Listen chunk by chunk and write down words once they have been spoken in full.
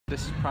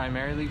This is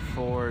primarily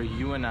for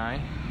you and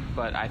I,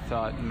 but I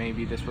thought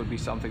maybe this would be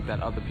something that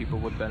other people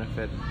would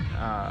benefit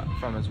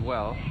from as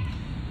well.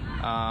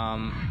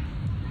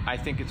 I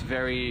think it's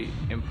very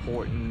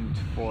important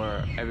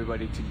for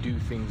everybody to do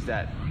things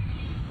that,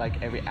 like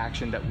every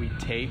action that we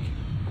take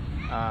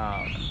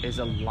is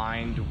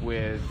aligned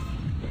with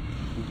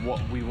what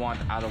we want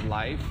out of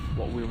life,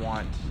 what we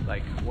want,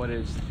 like what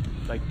is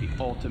like the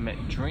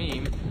ultimate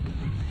dream.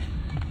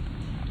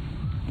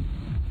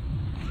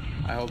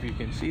 I hope you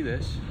can see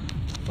this,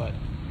 but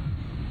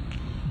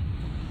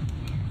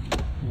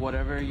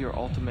whatever your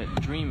ultimate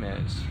dream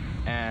is.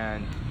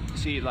 And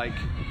see, like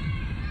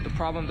the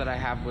problem that I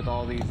have with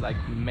all these like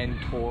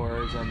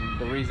mentors, and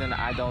the reason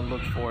I don't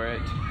look for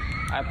it,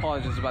 I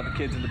apologize about the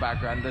kids in the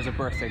background, there's a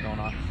birthday going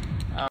on.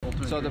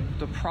 So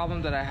the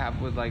problem that I have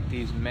with like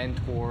these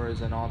mentors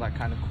and all that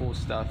kind of cool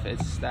stuff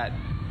is that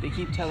they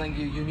keep telling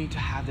you need to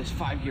have this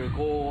 5-year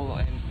goal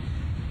and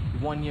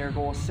 1-year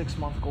goal,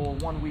 6-month goal,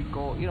 1-week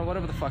goal, you know,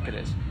 whatever the fuck it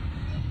is.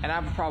 And I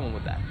have a problem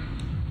with that.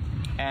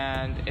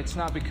 And it's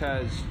not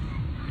because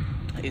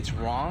it's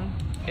wrong.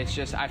 It's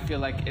just I feel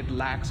like it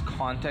lacks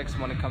context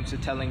when it comes to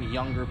telling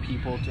younger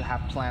people to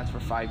have plans for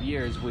 5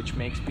 years, which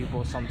makes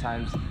people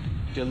sometimes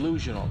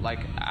delusional. Like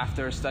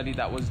after a study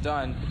that was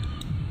done,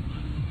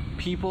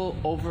 people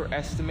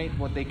overestimate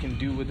what they can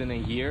do within a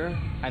year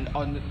and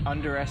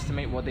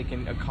underestimate what they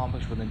can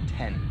accomplish within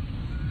 10.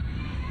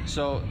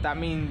 So that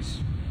means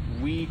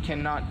we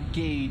cannot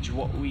gauge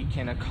what we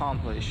can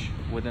accomplish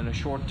within a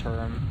short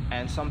term,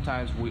 and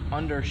sometimes we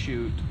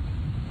undershoot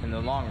in the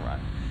long run.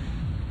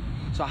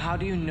 So how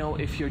do you know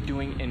if you're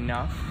doing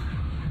enough,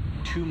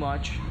 too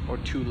much, or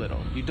too little?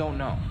 You don't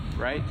know,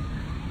 right?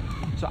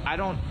 So I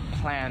don't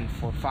plan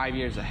for 5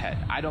 years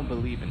ahead. I don't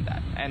believe in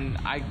that. And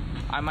I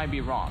might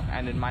be wrong,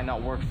 and it might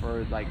not work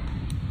for like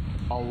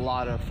a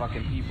lot of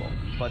fucking people.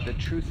 But the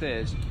truth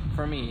is,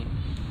 for me,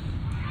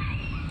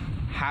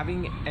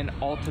 having an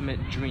ultimate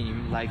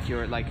dream, like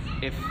you're like,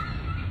 if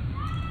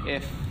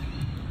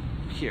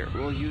here,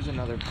 we'll use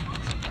another,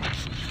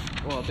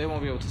 well, they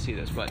won't be able to see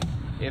this, but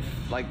if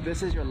like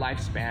this is your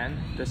lifespan,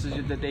 this is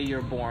the day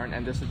you're born,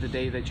 and this is the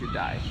day that you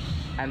die,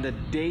 and the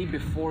day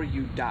before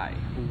you die,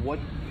 what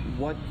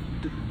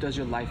does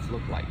your life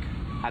look like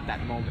at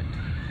that moment?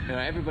 You know,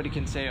 everybody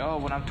can say, oh,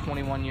 when I'm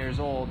 21 years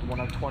old, when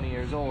I'm 20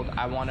 years old,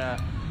 I want to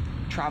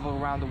travel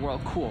around the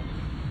world. Cool.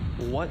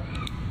 What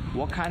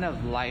kind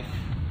of life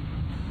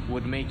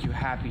would make you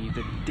happy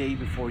the day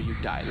before you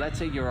die? Let's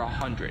say you're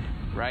 100,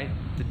 right?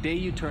 The day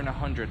you turn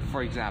 100,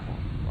 for example,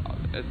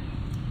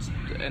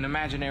 an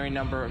imaginary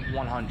number,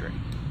 100.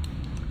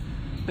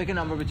 Pick a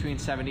number between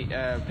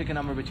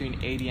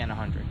 80 and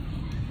 100.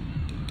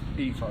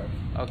 85.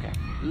 Okay.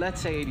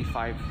 Let's say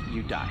 85,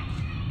 you die.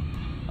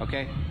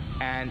 Okay?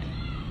 And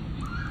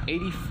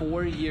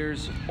 84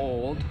 years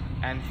old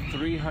and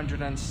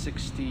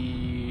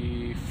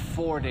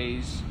 364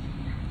 days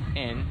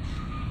in.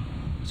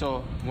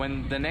 So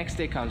when the next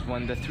day comes,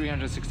 when the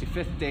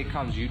 365th day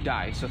comes, you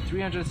die. So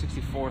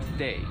 364th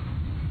day,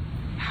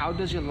 how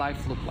does your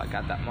life look like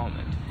at that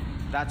moment?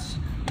 That's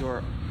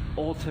your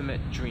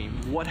ultimate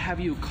dream. What have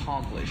you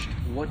accomplished?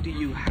 What do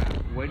you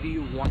have? Where do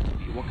you want to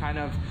be? What kind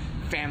of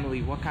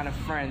family? What kind of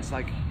friends?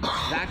 Like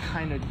that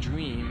kind of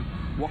dream.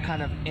 What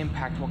kind of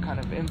impact? What kind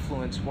of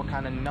influence? What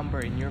kind of number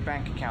in your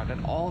bank account?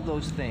 And all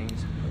those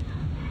things.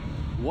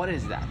 What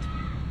is that?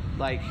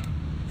 Like,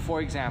 for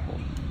example,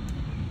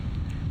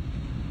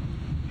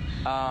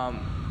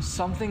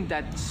 something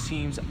that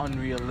seems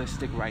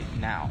unrealistic right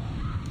now.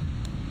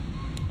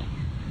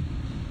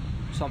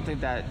 Something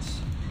that's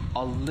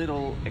a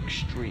little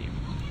extreme.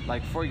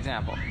 Like, for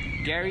example,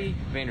 Gary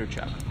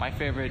Vaynerchuk, my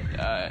favorite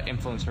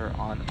influencer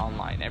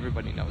online.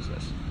 Everybody knows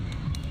this.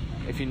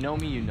 If you know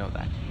me, you know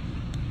that.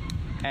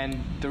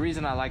 And the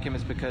reason I like him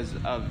is because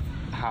of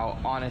how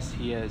honest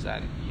he is,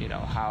 and you know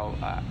how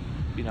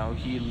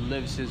he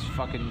lives his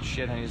fucking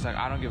shit, and he's like,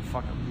 I don't give a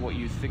fuck what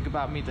you think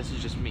about me. This is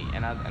just me,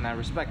 and I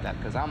respect that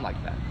because I'm like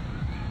that.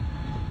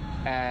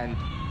 And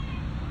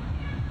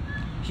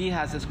he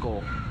has this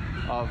goal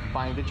of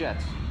buying the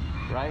jets,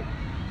 right?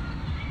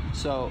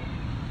 So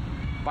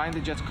buying the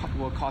jets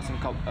will cost him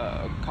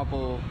a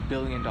couple $1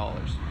 billion,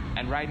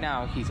 and right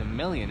now he's a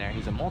millionaire.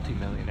 He's a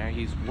multi-millionaire.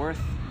 He's worth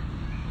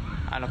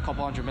a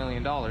couple $100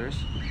 million,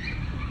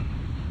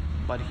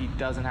 but he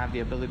doesn't have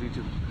the ability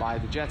to buy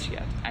the jets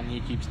yet. And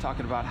he keeps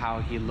talking about how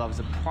he loves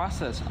the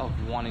process of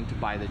wanting to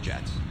buy the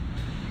jets.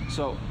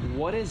 So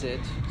what is it?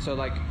 So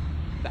like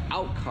the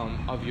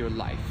outcome of your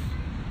life,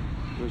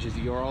 which is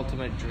your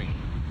ultimate dream,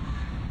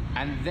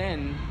 and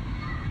then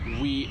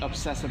we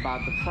obsess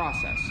about the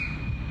process,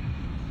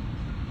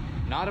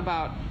 not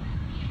about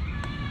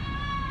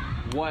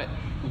what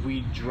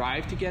we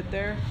drive to get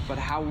there, but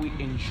how we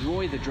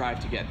enjoy the drive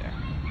to get there.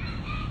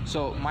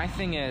 So my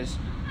thing is,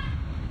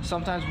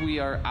 sometimes we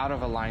are out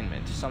of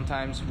alignment.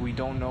 Sometimes we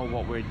don't know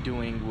what we're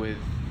doing with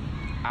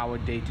our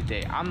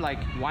day-to-day. I'm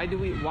like, why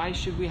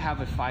should we have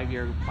a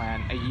 5-year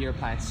plan, a year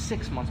plan,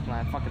 6-month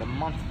plan, fuck it, a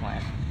month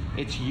plan?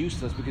 It's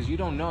useless because you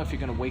don't know if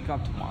you're gonna wake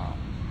up tomorrow.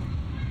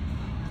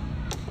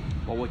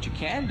 But what you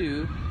can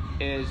do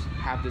is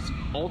have this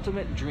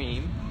ultimate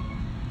dream,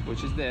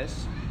 which is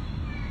this,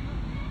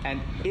 and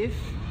if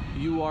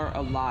you are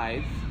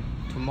alive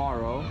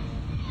tomorrow,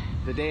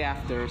 the day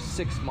after,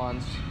 6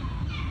 months,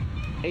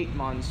 8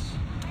 months,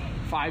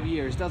 5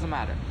 years, doesn't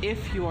matter.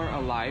 If you are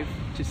alive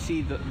to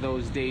see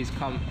those days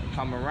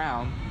come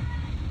around,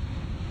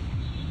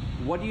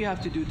 what do you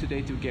have to do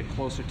today to get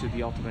closer to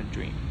the ultimate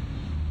dream?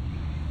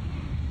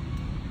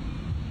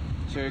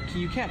 So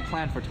you can't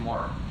plan for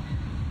tomorrow.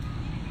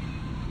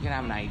 You can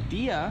have an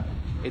idea,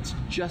 it's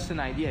just an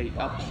idea.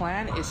 A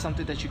plan is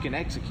something that you can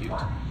execute.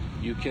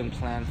 You can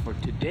plan for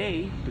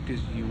today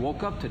because you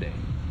woke up today.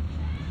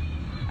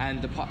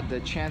 And the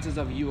chances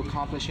of you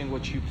accomplishing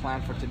what you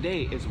plan for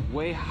today is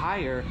way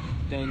higher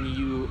than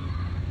you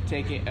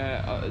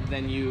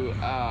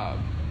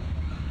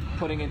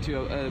putting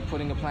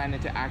a plan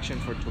into action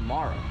for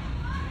tomorrow,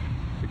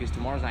 because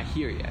tomorrow's not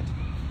here yet.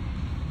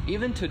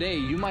 Even today,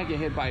 you might get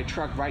hit by a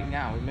truck right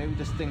now. Maybe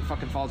this thing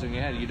fucking falls on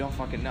your head. You don't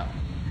fucking know.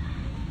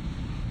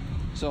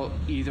 So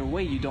either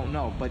way, you don't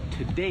know. But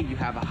today, you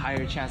have a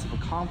higher chance of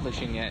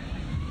accomplishing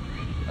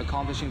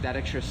that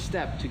extra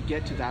step to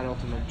get to that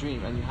ultimate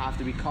dream. And you have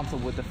to be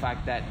comfortable with the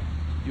fact that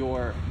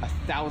you're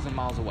 1,000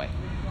 miles away.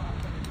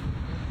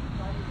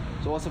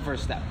 So what's the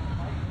first step?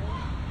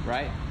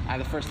 Right?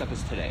 And the first step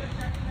is today.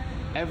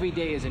 Every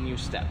day is a new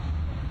step.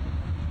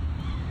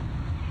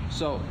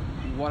 So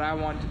what I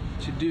want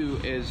to do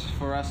is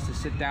for us to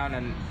sit down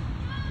and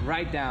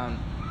write down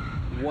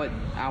what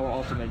our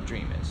ultimate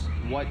dream is.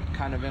 What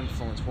kind of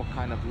influence, what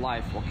kind of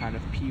life, what kind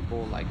of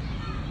people, like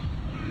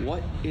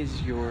what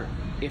is your,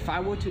 if I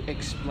were to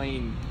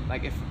explain,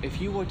 like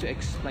if you were to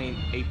explain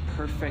a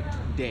perfect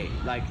day,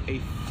 like a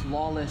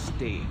flawless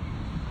day,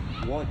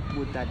 what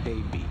would that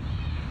day be?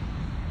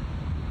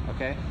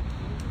 Okay?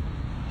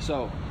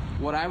 So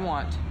what I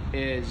want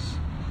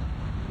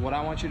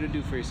you to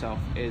do for yourself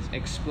is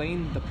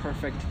explain the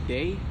perfect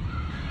day,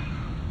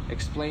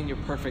 explain your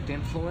perfect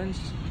influence,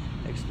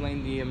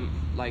 explain the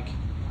like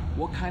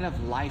what kind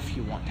of life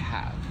you want to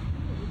have.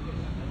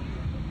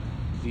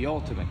 The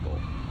ultimate goal,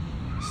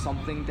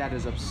 something that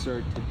is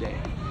absurd today.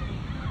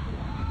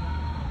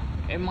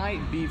 It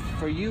might be,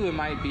 for you, it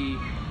might be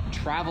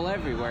travel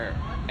everywhere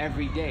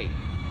every day.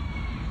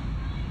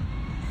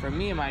 For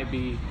me, it might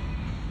be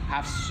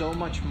have so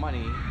much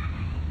money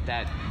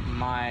that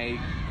my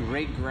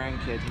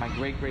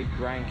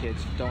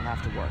great-great-grandkids don't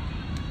have to work.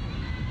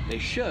 They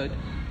should,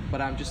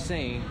 but I'm just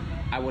saying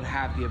I would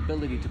have the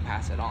ability to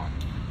pass it on.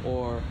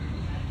 Or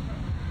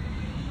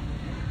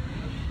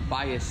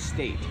buy a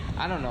estate.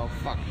 I don't know,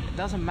 fuck, it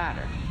doesn't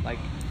matter. Like,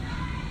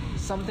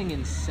 something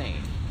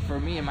insane. For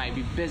me, it might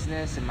be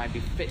business, it might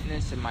be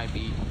fitness, it might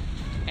be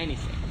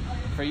anything.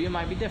 For you, it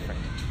might be different.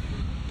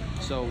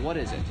 So what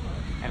is it?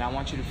 And I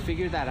want you to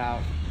figure that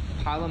out,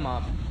 pile them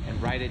up,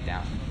 and write it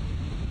down.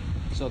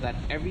 So that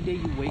every day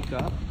you wake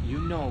up,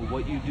 you know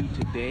what you do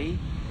today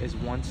is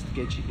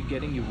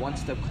getting you one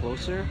step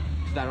closer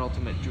to that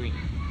ultimate dream.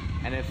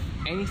 And if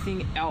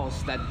anything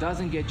else that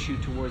doesn't get you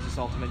towards this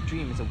ultimate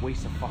dream is a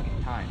waste of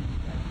fucking time.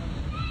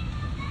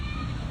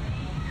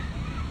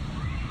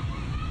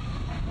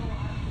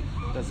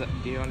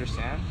 Do you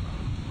understand?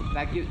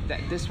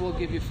 This will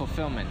give you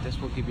fulfillment. This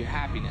will give you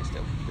happiness.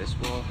 This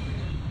will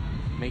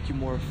make you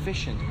more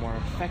efficient, more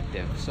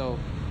effective. So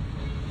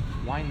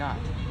why not?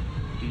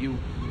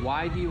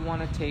 Why do you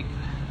want to take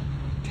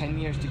 10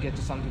 years to get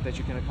to something that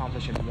you can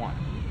accomplish in 1?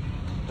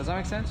 Does that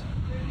make sense?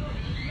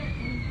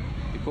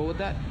 You cool with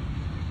that?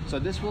 So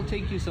this will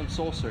take you some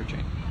soul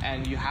searching,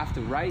 and you have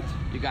to write,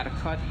 you got to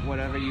cut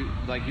whatever you,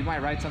 like you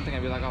might write something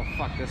and be like, oh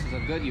fuck, this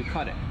isn't good, you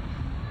cut it.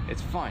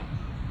 It's fine,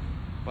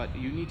 but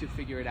you need to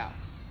figure it out.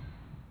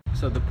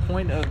 So the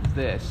point of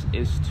this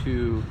is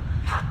to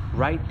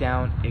write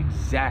down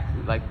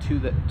exactly, like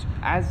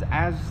as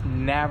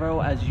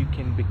narrow as you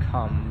can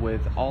become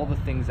with all the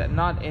things that,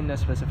 not in a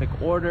specific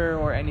order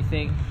or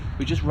anything,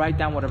 we just write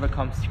down whatever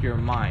comes to your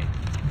mind.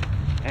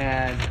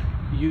 And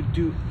you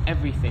do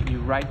everything, you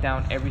write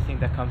down everything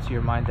that comes to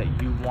your mind that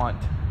you want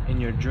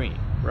in your dream,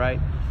 right?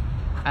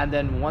 And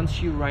then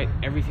once you write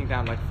everything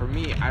down, like for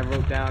me, I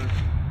wrote down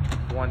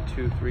 1,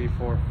 2, 3,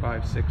 4,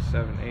 5, 6,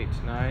 7, 8,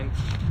 9,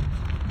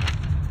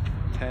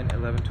 10,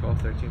 11,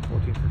 12, 13,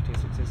 14, 15,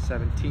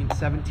 16,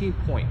 17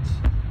 points,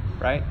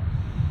 right?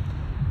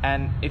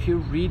 And if you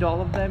read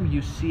all of them,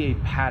 you see a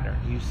pattern.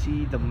 You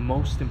see the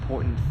most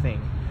important thing,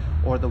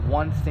 or the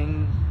one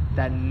thing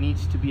that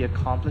needs to be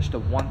accomplished, the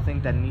one thing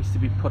that needs to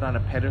be put on a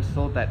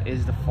pedestal that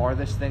is the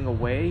farthest thing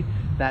away,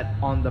 that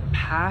on the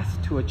path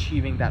to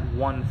achieving that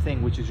one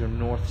thing, which is your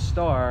North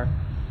Star,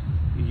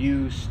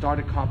 you start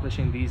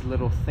accomplishing these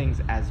little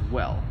things as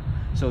well.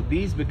 So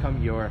these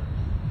become your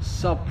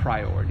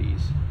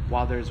sub-priorities,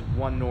 while there's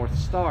one North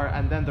Star,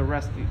 and then the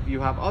rest, you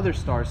have other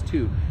stars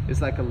too.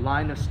 It's like a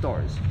line of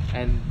stars,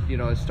 and you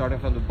know, it's starting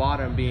from the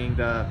bottom being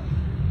the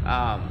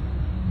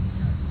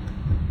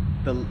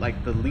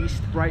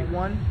least bright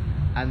one,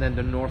 and then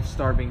the North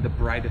Star being the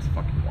brightest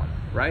fucking one,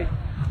 right?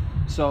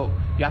 So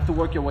you have to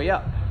work your way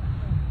up.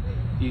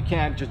 You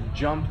can't just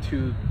jump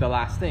to the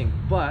last thing,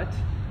 but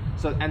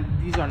So, and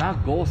these are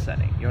not goal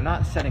setting. You're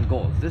not setting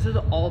goals. This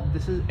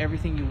is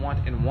everything you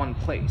want in one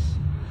place.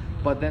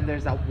 But then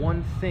there's that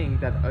one thing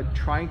that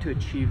trying to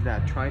achieve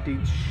that, trying to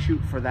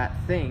shoot for that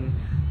thing,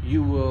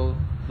 you will,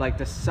 like,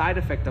 the side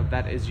effect of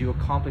that is you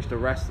accomplish the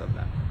rest of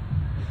them.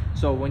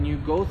 So when you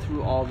go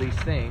through all these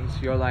things,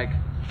 you're like,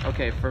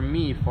 okay, for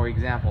me, for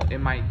example, it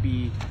might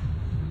be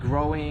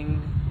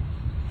growing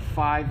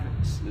five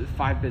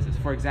business.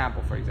 For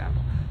example,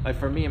 like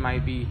for me, it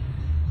might be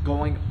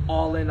going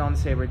all in on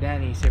Saber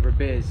Danny, Saber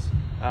Biz,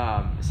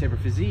 Saber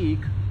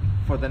Physique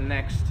for the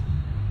next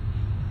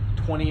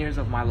 20 years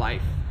of my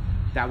life.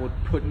 That would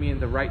put me in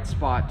the right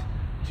spot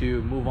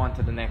to move on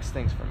to the next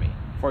things for me,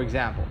 for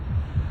example.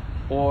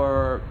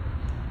 Or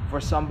for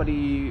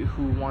somebody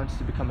who wants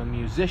to become a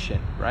musician,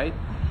 right?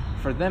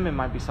 For them, it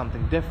might be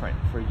something different.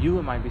 For you,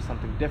 it might be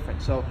something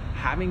different. So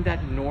having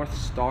that North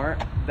Star,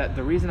 that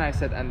the reason I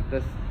said,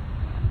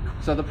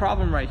 so the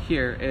problem right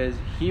here is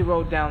he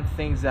wrote down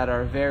things that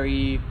are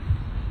very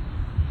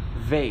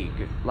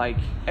vague. Like,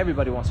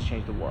 everybody wants to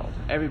change the world.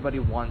 Everybody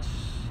wants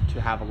to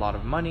have a lot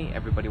of money.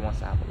 Everybody wants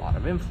to have a lot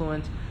of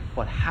influence.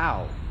 But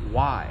how?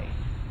 Why?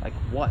 Like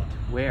what?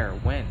 Where?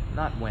 When?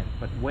 Not when,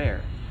 but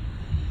where?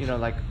 You know,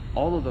 like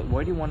all of the,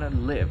 where do you want to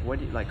live? Where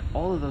do you, like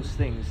all of those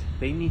things,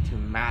 they need to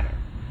matter.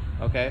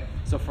 Okay?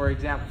 So for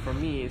example, for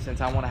me,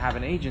 since I want to have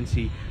an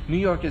agency, New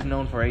York is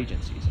known for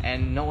agencies.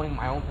 And knowing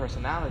my own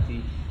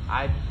personality,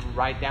 I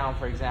write down,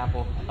 for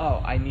example,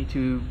 oh, I need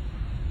to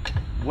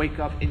wake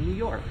up in New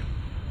York.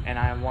 And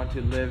I want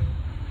to live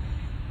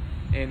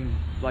in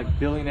like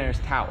Billionaire's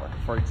Tower,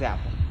 for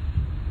example.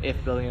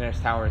 If Billionaire's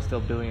Tower is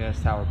still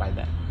Billionaire's Tower by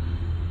then.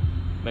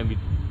 Maybe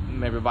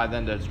by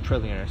then there's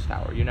Trillionaire's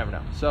Tower. You never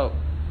know. So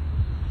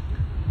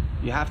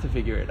you have to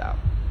figure it out.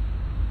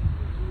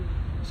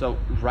 So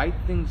write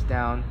things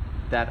down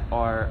that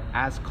are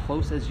as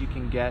close as you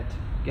can get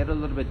a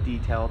little bit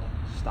detailed.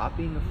 Stop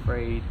being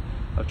afraid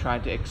of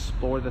trying to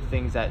explore the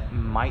things that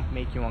might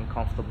make you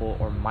uncomfortable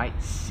or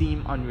might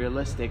seem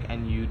unrealistic,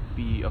 and you'd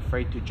be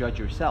afraid to judge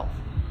yourself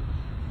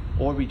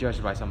or be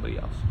judged by somebody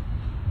else.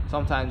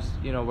 Sometimes,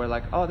 you know, we're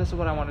like, oh, this is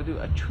what I want to do.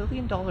 $1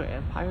 trillion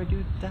empire,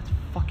 dude, that's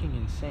fucking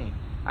insane.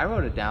 I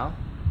wrote it down.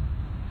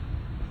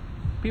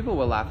 People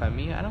will laugh at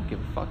me. I don't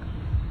give a fuck.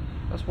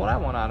 That's what I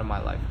want out of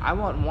my life. I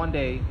want one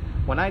day,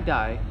 when I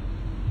die,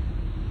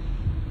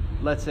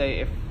 let's say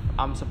if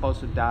I'm supposed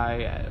to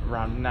die at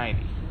around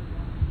 90,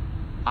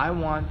 I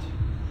want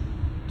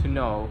to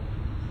know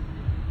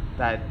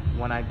that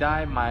when I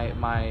die,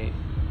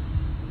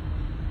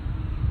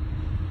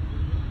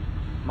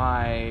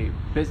 my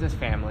business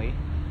family,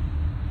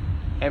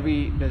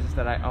 every business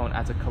that I own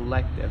as a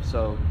collective,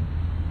 so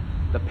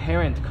the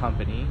parent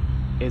company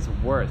is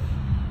worth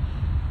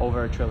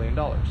over $1 trillion.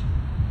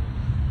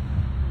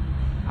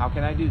 How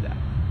can I do that?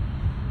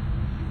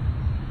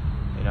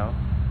 You know,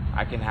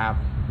 I can have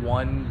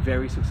one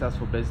very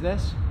successful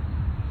business,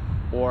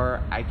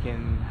 or I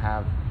can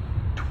have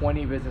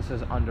 20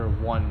 businesses under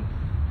one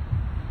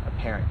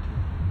parent.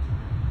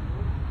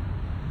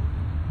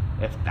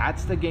 If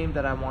that's the game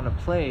that I want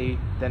to play,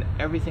 then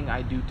everything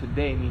I do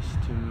today needs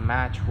to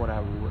match where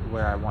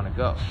I want to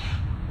go.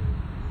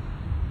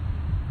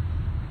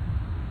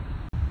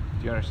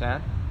 Do you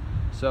understand?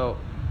 So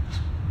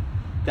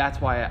that's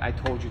why I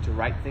told you to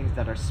write things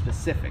that are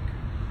specific.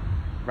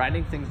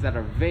 Writing things that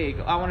are vague.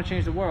 Oh, I want to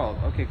change the world.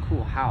 Okay,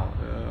 cool. How?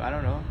 I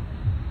don't know.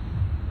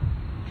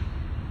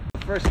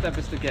 The first step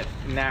is to get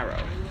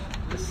narrow.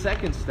 The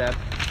second step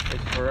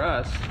is for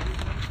us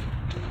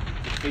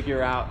to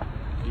figure out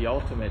the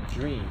ultimate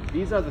dream.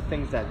 These are the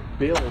things that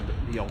build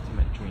the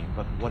ultimate dream.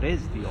 But what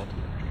is the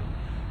ultimate dream?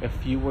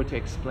 If you were to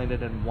explain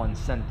it in one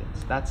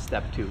sentence, that's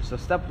step 2. So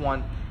step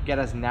 1, get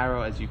as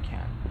narrow as you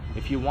can.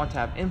 If you want to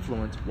have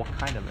influence, what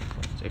kind of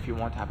influence? If you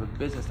want to have a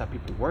business that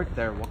people work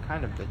there, what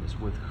kind of business?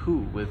 With who?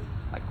 With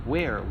like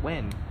where?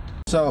 When?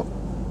 So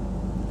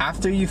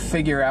after you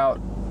figure out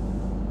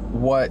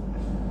what,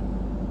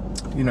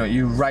 you know,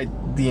 you write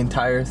the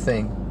entire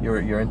thing,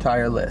 your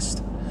entire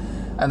list.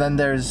 And then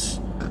there's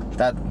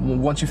that,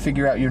 once you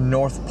figure out your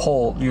North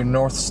Pole, your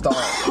North Star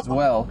as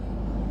well,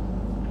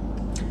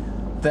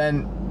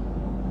 then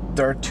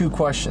there are 2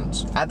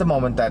 questions at the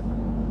moment that,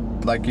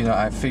 like, you know,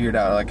 I figured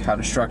out like how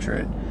to structure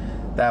it,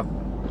 that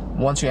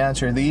once you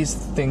answer these,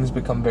 things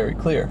become very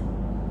clear.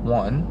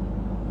 1,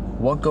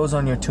 what goes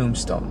on your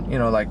tombstone? You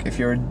know, like if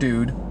you're a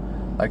dude,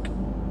 like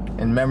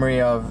in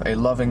memory of a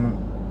loving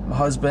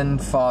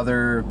husband,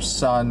 father,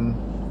 son,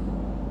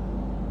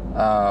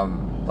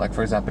 like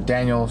for example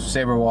Daniel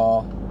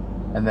Saberwall.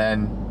 And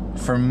then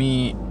for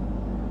me,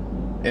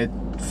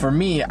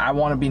 I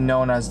want to be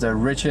known as the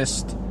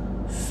richest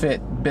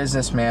fit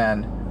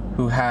businessman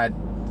who had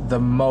the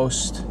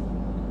most,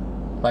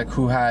 like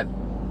who had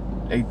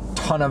a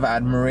ton of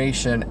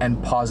admiration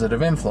and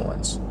positive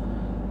influence.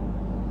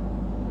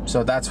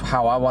 So that's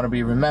how I want to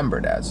be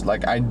remembered as.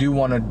 Like, I do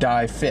want to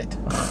die fit.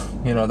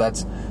 You know,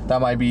 that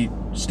might be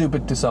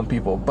stupid to some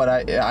people,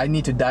 but I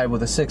need to die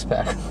with a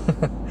 6-pack.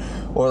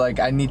 or like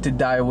I need to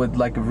die with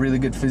like a really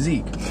good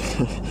physique,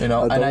 you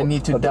know, and I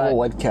need to die. Double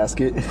white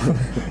casket.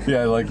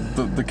 Yeah, like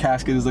the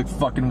casket is like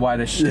fucking white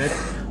as shit.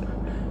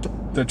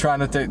 They're trying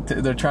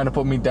to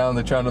put me down.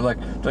 They're trying to like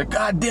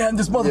God damn,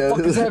 this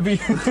motherfucker's heavy.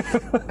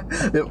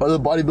 Yeah, the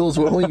bodybuilders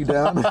will hold you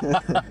down.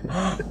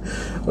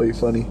 Oh, you're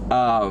funny.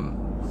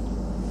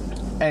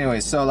 Anyway,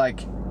 so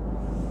like,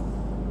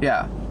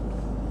 yeah.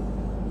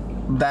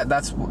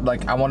 That's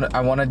like I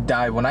want to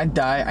die. When I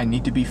die, I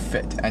need to be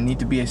fit. I need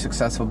to be a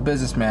successful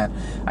businessman.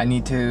 I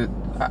need to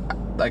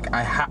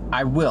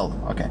I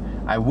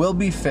will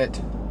be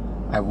fit.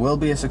 I will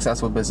be a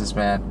successful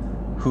businessman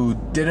who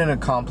didn't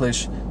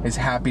accomplish his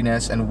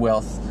happiness and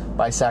wealth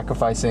by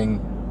sacrificing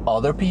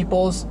other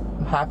people's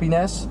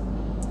happiness.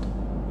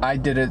 I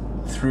did it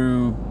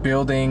through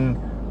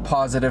building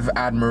positive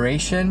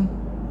admiration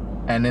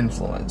and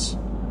influence.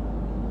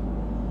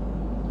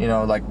 You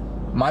know, like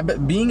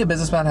being a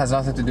businessman has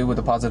nothing to do with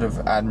the positive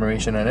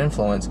admiration and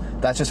influence.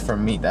 That's just for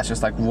me. That's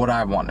just like what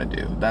I want to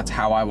do. That's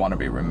how I want to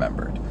be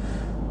remembered.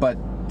 But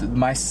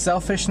my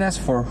selfishness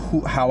for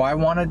how I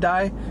want to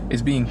die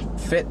is being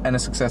fit and a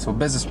successful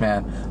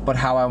businessman. But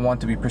how I want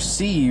to be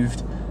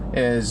perceived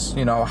is,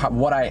 you know,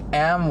 what I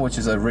am, which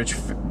is a rich,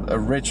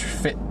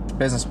 fit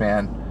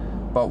businessman.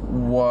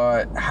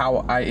 But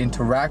how I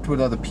interact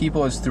with other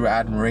people is through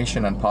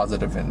admiration and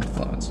positive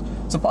influence.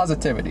 So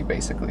positivity,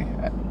 basically.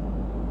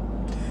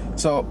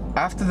 So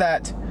after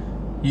that,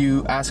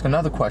 you ask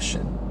another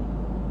question.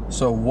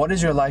 So what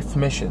is your life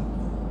mission?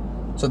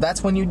 So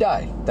that's when you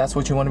die. That's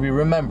what you want to be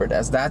remembered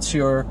as. That's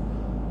your,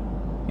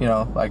 you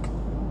know, like,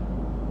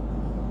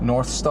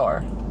 North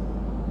Star.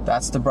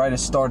 That's the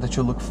brightest star that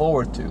you look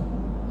forward to.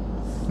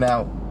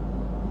 Now,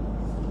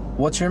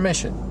 what's your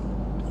mission?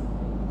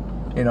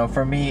 You know,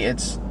 for me,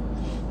 it's,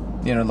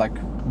 you know, like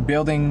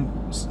building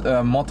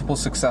multiple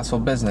successful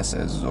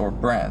businesses or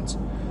brands.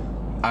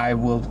 I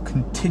will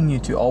continue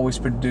to always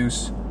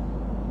produce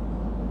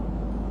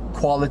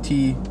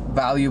quality,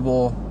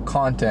 valuable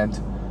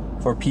content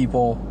for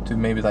people, to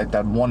maybe like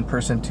that one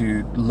person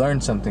to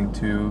learn something,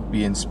 to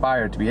be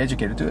inspired, to be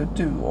educated,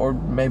 to or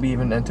maybe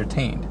even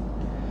entertained.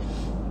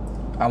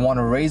 I want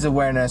to raise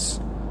awareness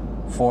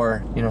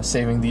for, you know,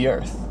 saving the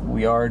earth.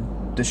 We are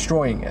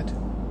destroying it.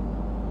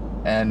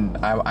 And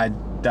I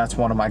that's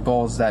one of my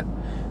goals, that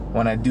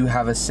when I do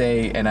have a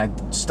say and I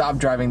stop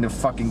driving the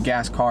fucking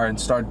gas car and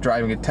start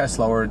driving a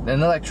Tesla or an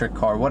electric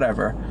car,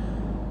 whatever,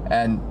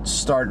 and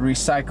start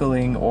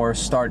recycling or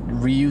start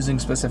reusing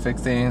specific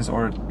things,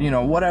 or, you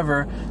know,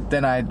 whatever,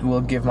 then I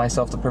will give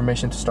myself the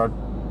permission to start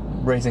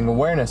raising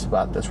awareness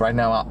about this. Right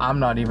now, I'm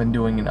not even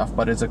doing enough,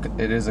 but it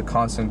is a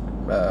constant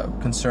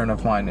concern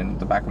of mine in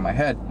the back of my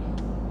head.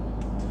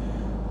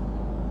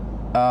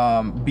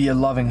 Be a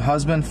loving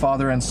husband,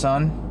 father, and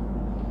son.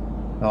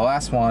 The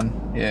last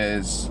one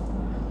is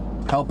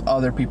help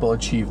other people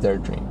achieve their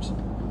dreams.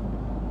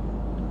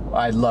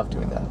 I love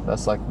doing that.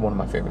 That's like one of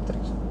my favorite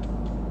things.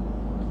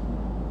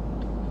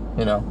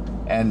 You know,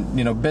 and,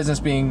 you know, build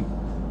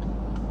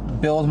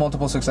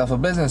multiple successful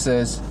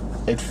businesses,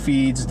 it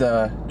feeds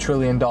the $1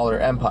 trillion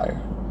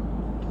empire.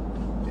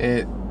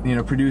 It, you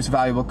know, produce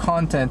valuable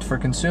content for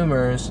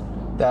consumers.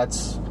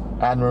 That's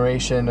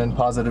admiration and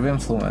positive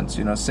influence.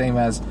 You know, same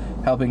as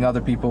helping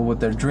other people with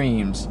their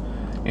dreams.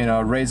 You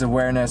know, raise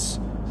awareness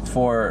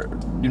for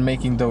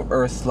making the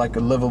earth like a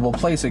livable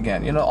place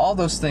again. You know, all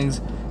those things.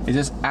 It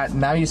just,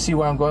 now you see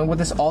where I'm going with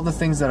this. All the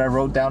things that I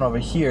wrote down over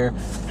here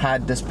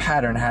had this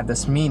pattern, had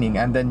this meaning,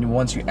 and then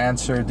once you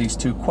answer these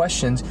two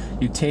questions,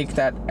 you take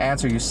that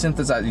answer, you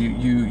synthesize,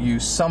 you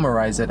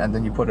summarize it, and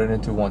then you put it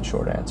into one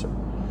short answer.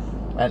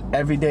 And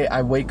every day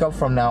I wake up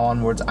from now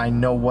onwards, I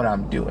know what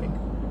I'm doing.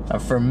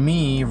 And for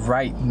me,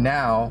 right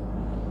now,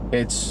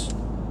 it's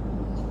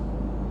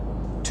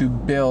to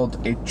build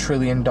a $1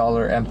 trillion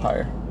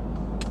empire.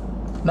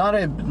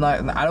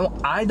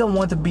 I don't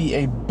want to be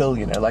a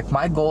billionaire. Like,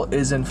 my goal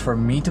isn't for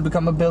me to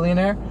become a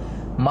billionaire.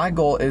 My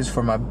goal is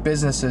for my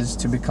businesses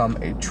to become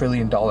a $1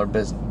 trillion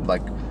business.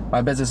 Like,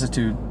 my businesses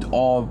to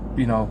all,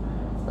 you know,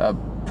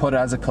 put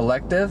as a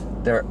collective,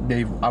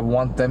 I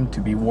want them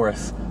to be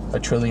worth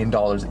 $1 trillion,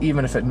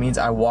 even if it means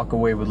I walk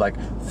away with like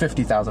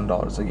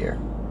 $50,000 a year.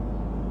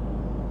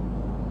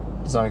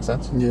 Does that make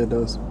sense? Yeah, it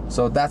does.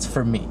 So that's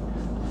for me.